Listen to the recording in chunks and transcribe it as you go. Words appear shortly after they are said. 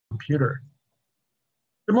computer.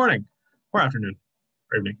 Good morning, or afternoon,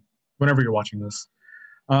 or evening, whenever you're watching this.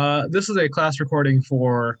 This is a class recording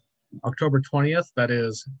for October 20th, that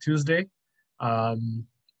is Tuesday. And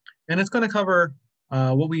it's going to cover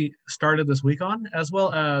what we started this week on, as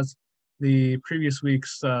well as the previous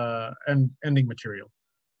week's ending material.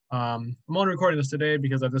 I'm only recording this today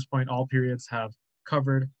because at this point, all periods have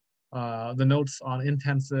covered the notes on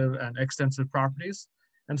intensive and extensive properties.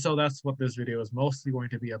 And so that's what this video is mostly going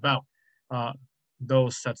to be about,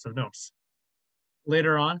 those sets of notes.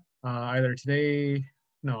 Later on,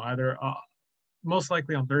 most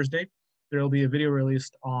likely on Thursday, there will be a video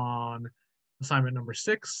released on assignment number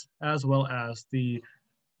 6, as well as the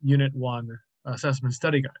Unit 1 assessment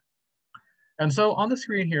study guide. And so on the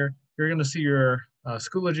screen here, you're going to see your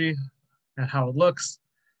Schoology and how it looks.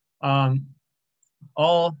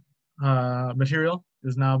 All material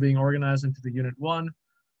is now being organized into the Unit 1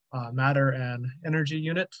 matter and energy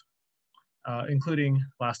unit, including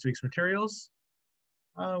last week's materials,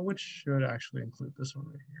 which should actually include this one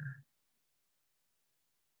right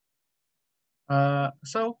here.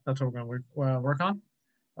 So that's what we're going to work on.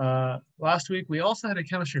 Last week, we also had a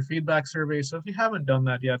chemistry feedback survey. So if you haven't done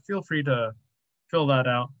that yet, feel free to fill that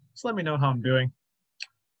out. Just let me know how I'm doing.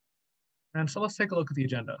 And so let's take a look at the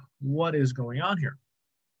agenda. What is going on here?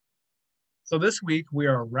 So this week, we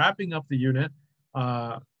are wrapping up the unit.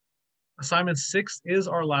 Assignment 6 is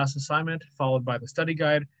our last assignment, followed by the study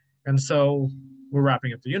guide. And so we're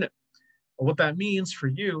wrapping up the unit. But what that means for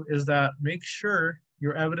you is that make sure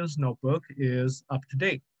your evidence notebook is up to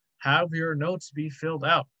date. Have your notes be filled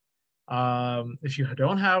out. If you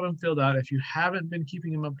don't have them filled out, if you haven't been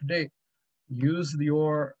keeping them up to date, use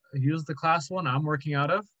the class one I'm working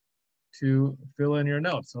out of to fill in your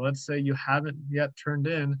notes. So let's say you haven't yet turned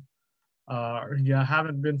in, or you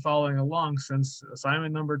haven't been following along since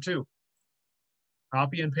assignment number 2.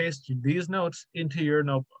 Copy and paste these notes into your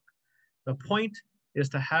notebook. The point is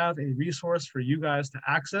to have a resource for you guys to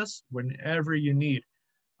access whenever you need.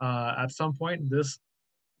 At some point, this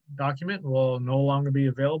document will no longer be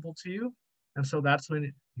available to you. And so that's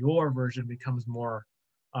when your version becomes more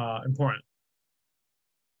important.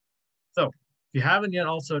 So if you haven't yet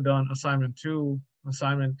also done assignment 2,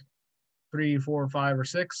 assignment 3, 4, 5, or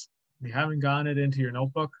 6, you haven't gotten it into your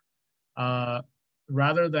notebook,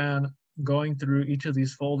 rather than going through each of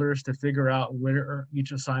these folders to figure out where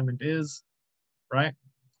each assignment is, right?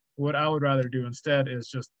 What I would rather do instead is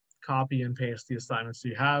just copy and paste the assignments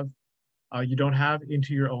you don't have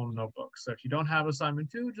into your own notebook. So if you don't have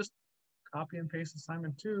assignment 2, just copy and paste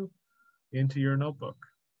assignment 2 into your notebook,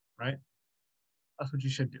 right? That's what you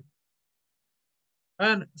should do.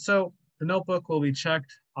 And so the notebook will be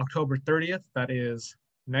checked October 30th. That is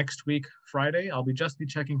next week, Friday. I'll just be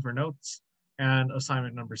checking for notes and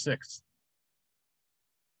assignment number 6.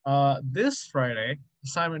 This Friday,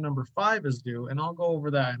 assignment number 5 is due, and I'll go over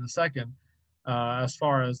that in a second as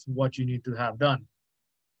far as what you need to have done.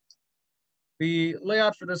 The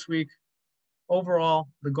layout for this week, overall,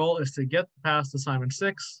 the goal is to get past assignment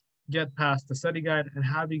 6, get past the study guide, and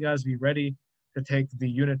have you guys be ready to take the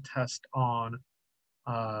unit test on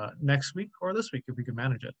next week or this week if we can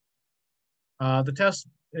manage it. The test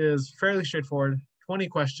is fairly straightforward, 20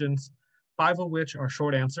 questions, 5 of which are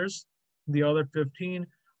short answers. The other 15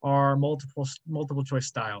 are multiple choice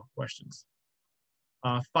style questions.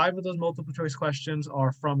 5 of those multiple choice questions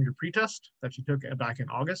are from your pretest that you took back in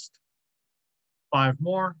August. 5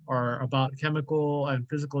 more are about chemical and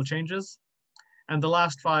physical changes. And the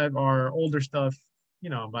last 5 are older stuff,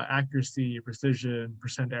 about accuracy, precision,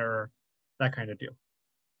 percent error, that kind of deal.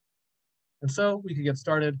 And so we can get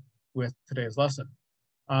started with today's lesson.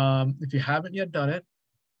 If you haven't yet done it,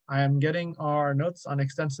 I am getting our notes on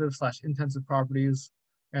extensive/intensive properties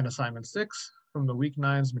and assignment 6 from the week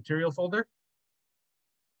 9's material folder.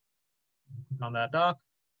 Click on that doc,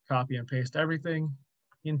 copy and paste everything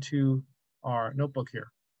into our notebook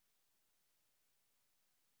here.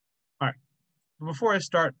 All right, before I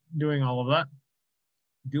start doing all of that,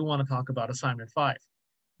 I do want to talk about assignment 5.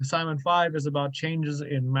 Assignment 5 is about changes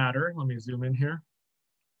in matter. Let me zoom in here.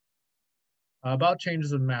 About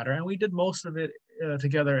changes in matter, and we did most of it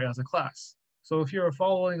together as a class. So if you're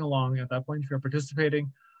following along at that point, if you're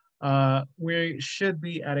participating, we should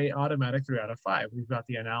be at an automatic 3 out of 5. We've got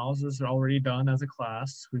the analysis already done as a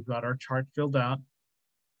class. We've got our chart filled out.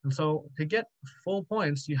 And so to get full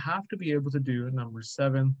points, you have to be able to do numbers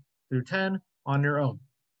 7 through 10 on your own.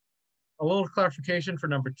 A little clarification for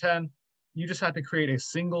number 10, you just have to create a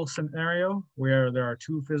single scenario where there are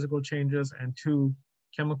 2 physical changes and 2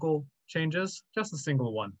 chemical changes, just a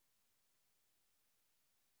single one.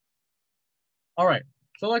 All right,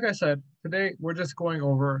 so like I said, today we're just going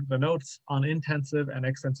over the notes on intensive and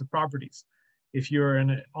extensive properties. If you're in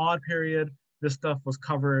an odd period, this stuff was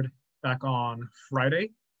covered back on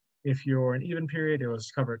Friday. If you're an even period, it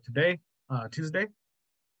was covered today, Tuesday.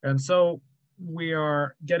 And so we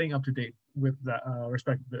are getting up to date with that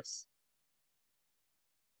respect to this.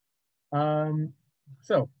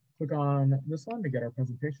 So click on this one to get our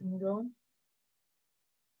presentation going.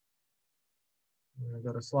 We're gonna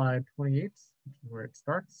go to slide 28, which is where it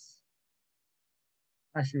starts.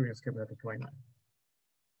 Actually, we're gonna skip that to 29.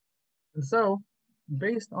 And so,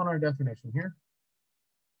 based on our definition here,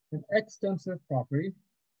 an extensive property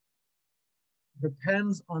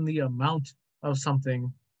depends on the amount of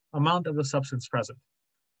something, amount of the substance present.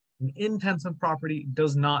 An intensive property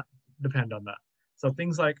does not depend on that. So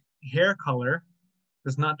things like hair color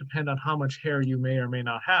does not depend on how much hair you may or may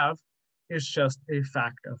not have. It's just a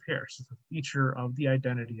fact of hair. So it's a feature of the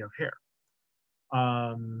identity of hair.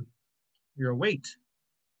 Your weight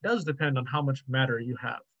does depend on how much matter you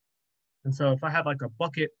have. And so if I had like a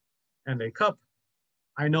bucket and a cup,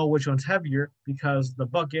 I know which one's heavier because the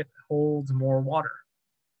bucket holds more water,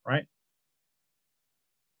 right?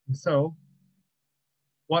 And so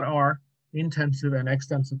what are intensive and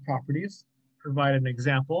extensive properties? Provide an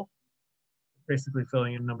example, basically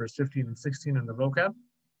filling in numbers 15 and 16 in the vocab.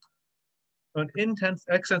 An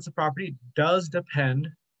extensive property does depend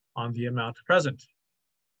on the amount present.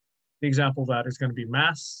 The example of that is going to be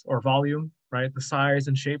mass or volume, right? The size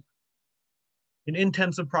and shape. An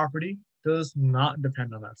intensive property does not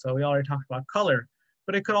depend on that. So we already talked about color,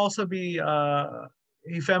 but it could also be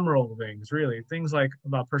ephemeral things, really, things like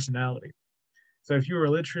about personality. So if you were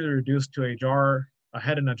literally reduced to a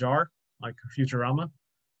head in a jar, like Futurama,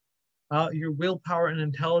 your willpower and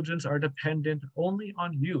intelligence are dependent only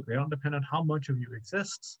on you. They don't depend on how much of you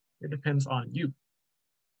exists. It depends on you.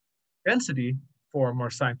 Density, for a more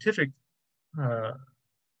scientific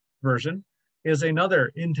version, is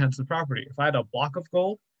another intensive property. If I had a block of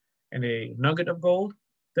gold and a nugget of gold,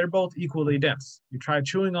 they're both equally dense. You try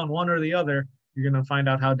chewing on one or the other, you're going to find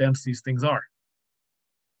out how dense these things are.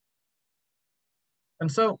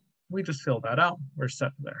 And so we just fill that out. We're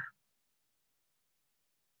set there.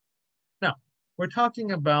 Now, we're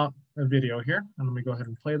talking about a video here. And let me go ahead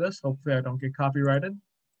and play this. Hopefully I don't get copyrighted.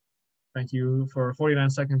 Thank you for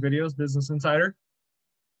 49-second videos, Business Insider.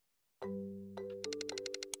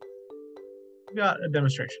 We got a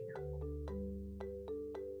demonstration here.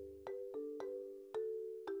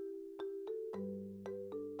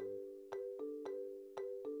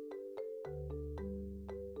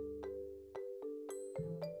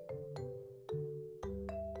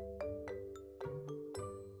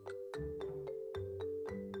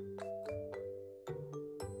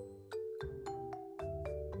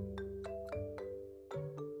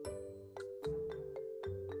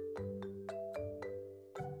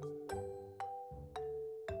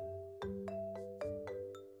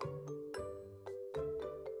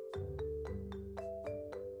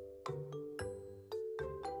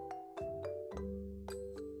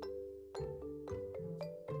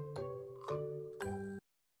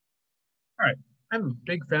 All right, I'm a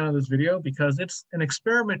big fan of this video because it's an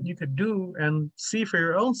experiment you could do and see for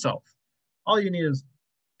your own self. All you need is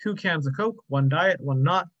 2 cans of Coke, 1 diet, 1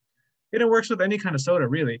 not. And it works with any kind of soda,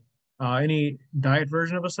 really. Any diet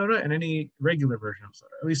version of a soda and any regular version of soda,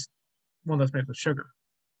 at least one that's made with sugar.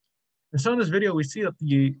 And so in this video, we see that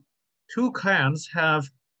the 2 cans have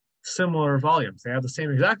similar volumes. They have the same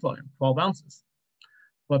exact volume, 12 ounces.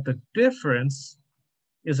 But the difference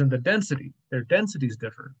is in the density. Their densities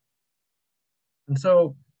differ. And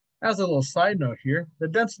so, as a little side note here, the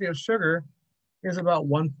density of sugar is about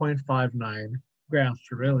 1.59 grams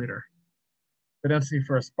per milliliter. The density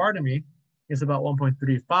for aspartame is about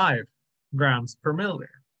 1.35 grams per milliliter.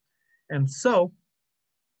 And so,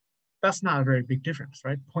 that's not a very big difference,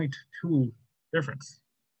 right? 0.2 difference,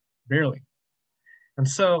 barely. And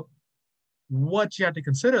so, what you have to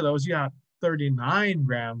consider, though, is you have 39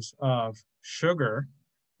 grams of sugar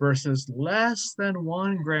versus less than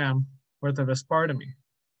 1 gram worth of aspartame,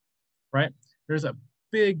 right? There's a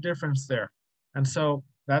big difference there. And so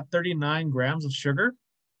that 39 grams of sugar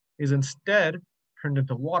is instead turned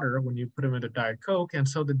into water when you put them into Diet Coke, and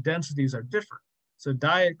so the densities are different. So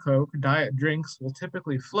Diet Coke, diet drinks will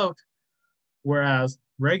typically float, whereas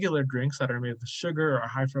regular drinks that are made with sugar or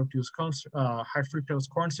high fructose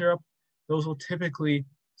corn syrup, those will typically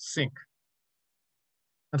sink.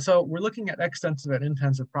 And so we're looking at extensive and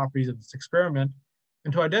intensive properties of this experiment.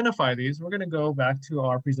 And to identify these, we're going to go back to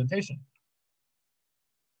our presentation.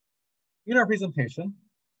 In our presentation,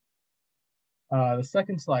 the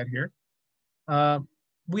second slide here,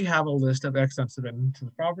 we have a list of extensive and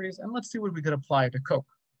intensive properties, and let's see what we could apply to Coke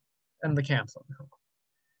and the cans of the Coke.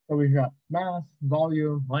 So we've got mass,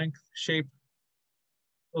 volume, length, shape.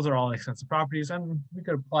 Those are all extensive properties, and we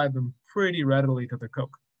could apply them pretty readily to the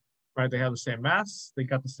Coke, right? They have the same mass, they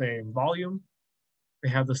got the same volume, they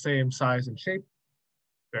have the same size and shape.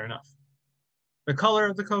 Fair enough. The color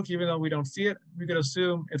of the Coke, even though we don't see it, we could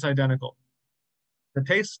assume it's identical. The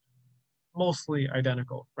taste, mostly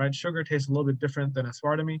identical, right? Sugar tastes a little bit different than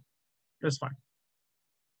aspartame, just fine.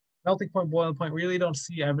 Melting point, boiling point, we really don't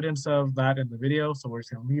see evidence of that in the video, so we're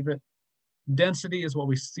just gonna leave it. Density is what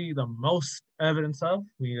we see the most evidence of.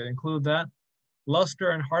 We need to include that.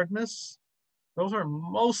 Luster and hardness, those are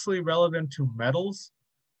mostly relevant to metals.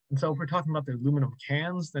 And so if we're talking about the aluminum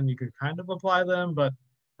cans, then you could kind of apply them, but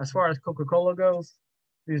as far as Coca-Cola goes,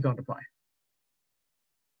 these don't apply.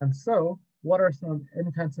 And so what are some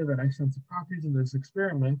intensive and extensive properties in this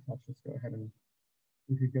experiment? Let's just go ahead and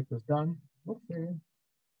we could get this done. Whoopsie.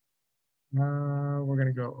 We're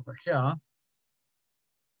gonna go over here.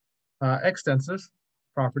 Extensive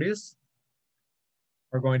properties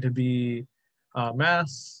are going to be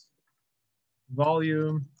mass,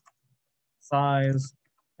 volume, size,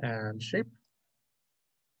 and shape.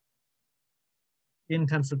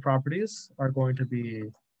 Intensive properties are going to be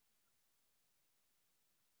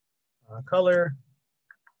color,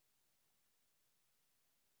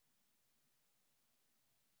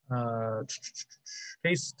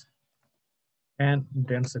 taste, and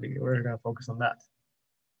density. We're going to focus on that.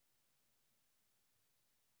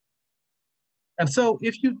 And so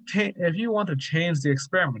if you want to change the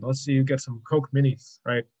experiment, let's say you get some Coke Minis,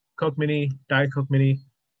 right? Coke Mini, Diet Coke Mini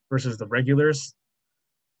versus the regulars,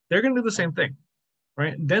 they're going to do the same thing,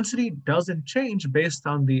 right? Density doesn't change based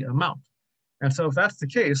on the amount. And so if that's the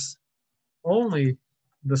case, only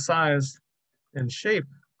the size and shape,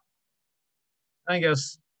 I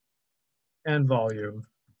guess, and volume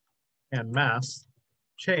and mass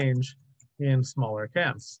change in smaller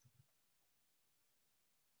cans.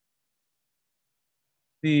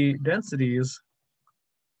 The densities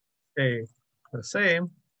stay the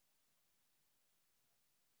same.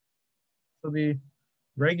 So the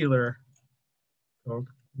regular Coke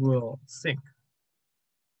will sink.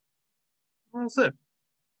 That's it.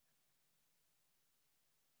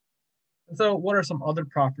 And so what are some other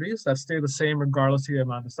properties that stay the same regardless of the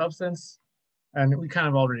amount of substance? And we kind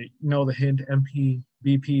of already know the hint, MP,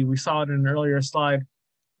 BP. We saw it in an earlier slide.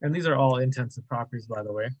 And these are all intensive properties, by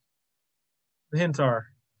the way. The hints are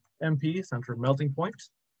MP, center of melting point,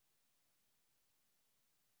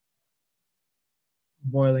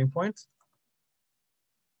 boiling point.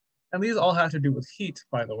 And these all have to do with heat,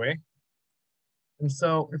 by the way. And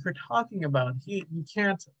so if you're talking about heat, you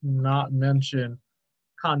can't not mention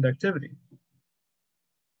conductivity.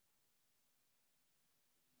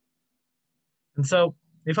 And so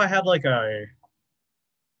if I had like a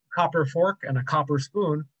copper fork and a copper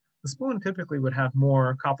spoon, the spoon typically would have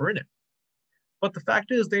more copper in it. But the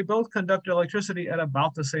fact is they both conduct electricity at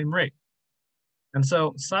about the same rate. And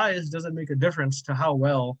so size doesn't make a difference to how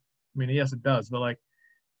well, I mean, yes, it does, but like,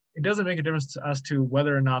 it doesn't make a difference as to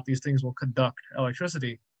whether or not these things will conduct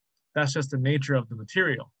electricity. That's just the nature of the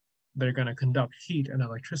material. They're going to conduct heat and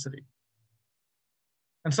electricity.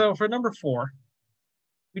 And so for number 4,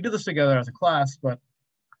 we did this together as a class, but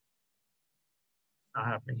not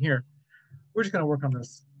happening here. We're just going to work on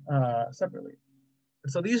this separately.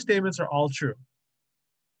 And so these statements are all true.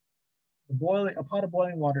 A pot of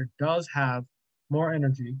boiling water does have more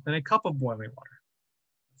energy than a cup of boiling water.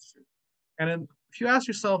 That's true. And if you ask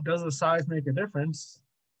yourself, does the size make a difference?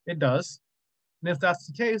 It does. And if that's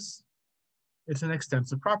the case, it's an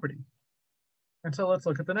extensive property. And so let's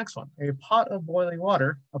look at the next one. A pot of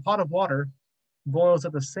water boils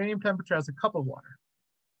at the same temperature as a cup of water.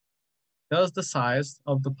 Does the size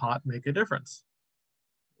of the pot make a difference?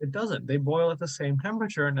 It doesn't. They boil at the same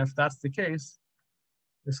temperature, and if that's the case,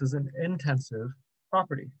 this is an intensive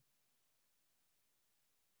property.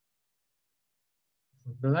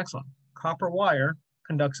 The next one. Copper wire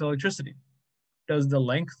conducts electricity. Does the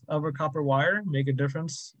length of a copper wire make a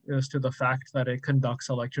difference as to the fact that it conducts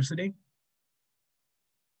electricity?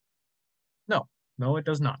 No, it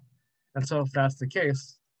does not. And so if that's the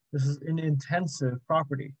case, this is an intensive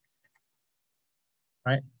property,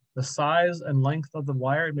 right? The size and length of the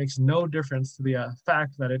wire, it makes no difference to the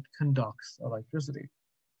fact that it conducts electricity.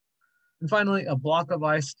 And finally, a block of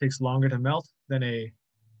ice takes longer to melt than an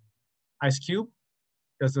ice cube.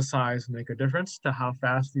 Does the size make a difference to how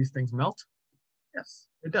fast these things melt? Yes,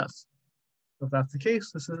 it does. So if that's the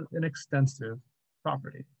case, this is an extensive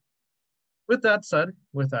property. With that said,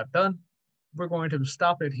 with that done, we're going to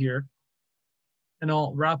stop it here. and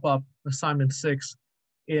I'll wrap up assignment 6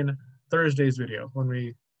 in Thursday's video when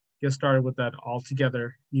we get started with that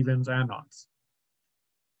altogether, evens and odds.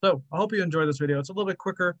 So I hope you enjoyed this video. It's a little bit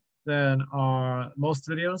quicker than most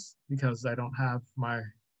videos because I don't have my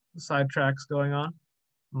side tracks going on,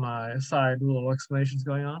 my side little explanations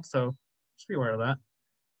going on. So just be aware of that.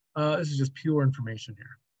 This is just pure information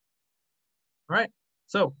here. All right.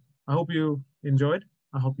 So I hope you enjoyed.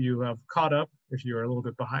 I hope you have caught up if you're a little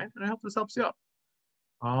bit behind, and I hope this helps you out.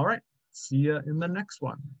 All right. See you in the next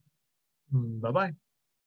one. Bye-bye.